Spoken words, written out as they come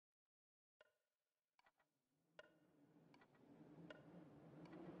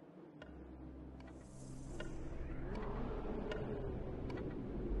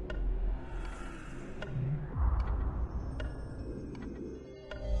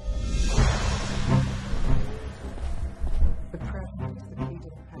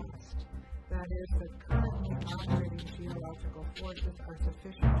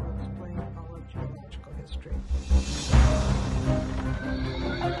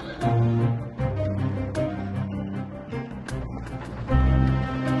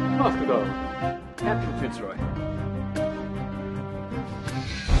Master Darwin, Captain Fitzroy.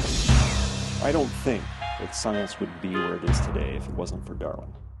 I don't think that science would be where it is today if it wasn't for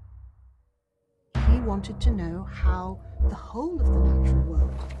Darwin. He wanted to know how the whole of the natural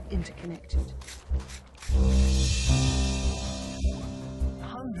world interconnected.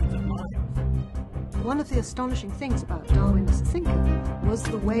 Hundreds of miles. One of the astonishing things about Darwin as a thinker was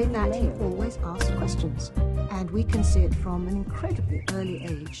the way that he always asked questions. And we can see it from an incredibly early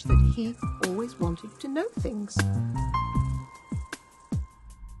age that he always wanted to know things.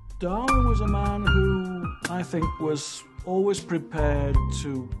 Darwin was a man who, I think, was always prepared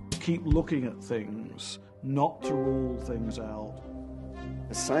to keep looking at things, not to rule things out.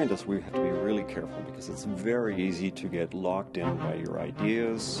 As scientists, we have to be really careful because it's very easy to get locked in by your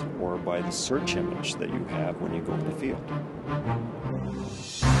ideas or by the search image that you have when you go in the field.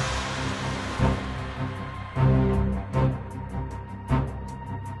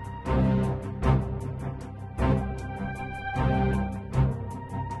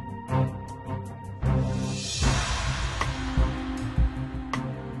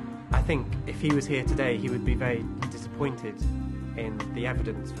 I think if he was here today, he would be very disappointed in the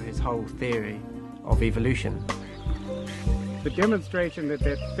evidence for his whole theory of evolution. The demonstration that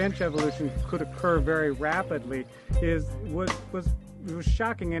finch evolution could occur very rapidly was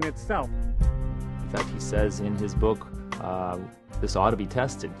shocking in itself. In fact, he says in his book, this ought to be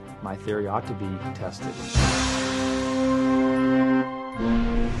tested. My theory ought to be tested.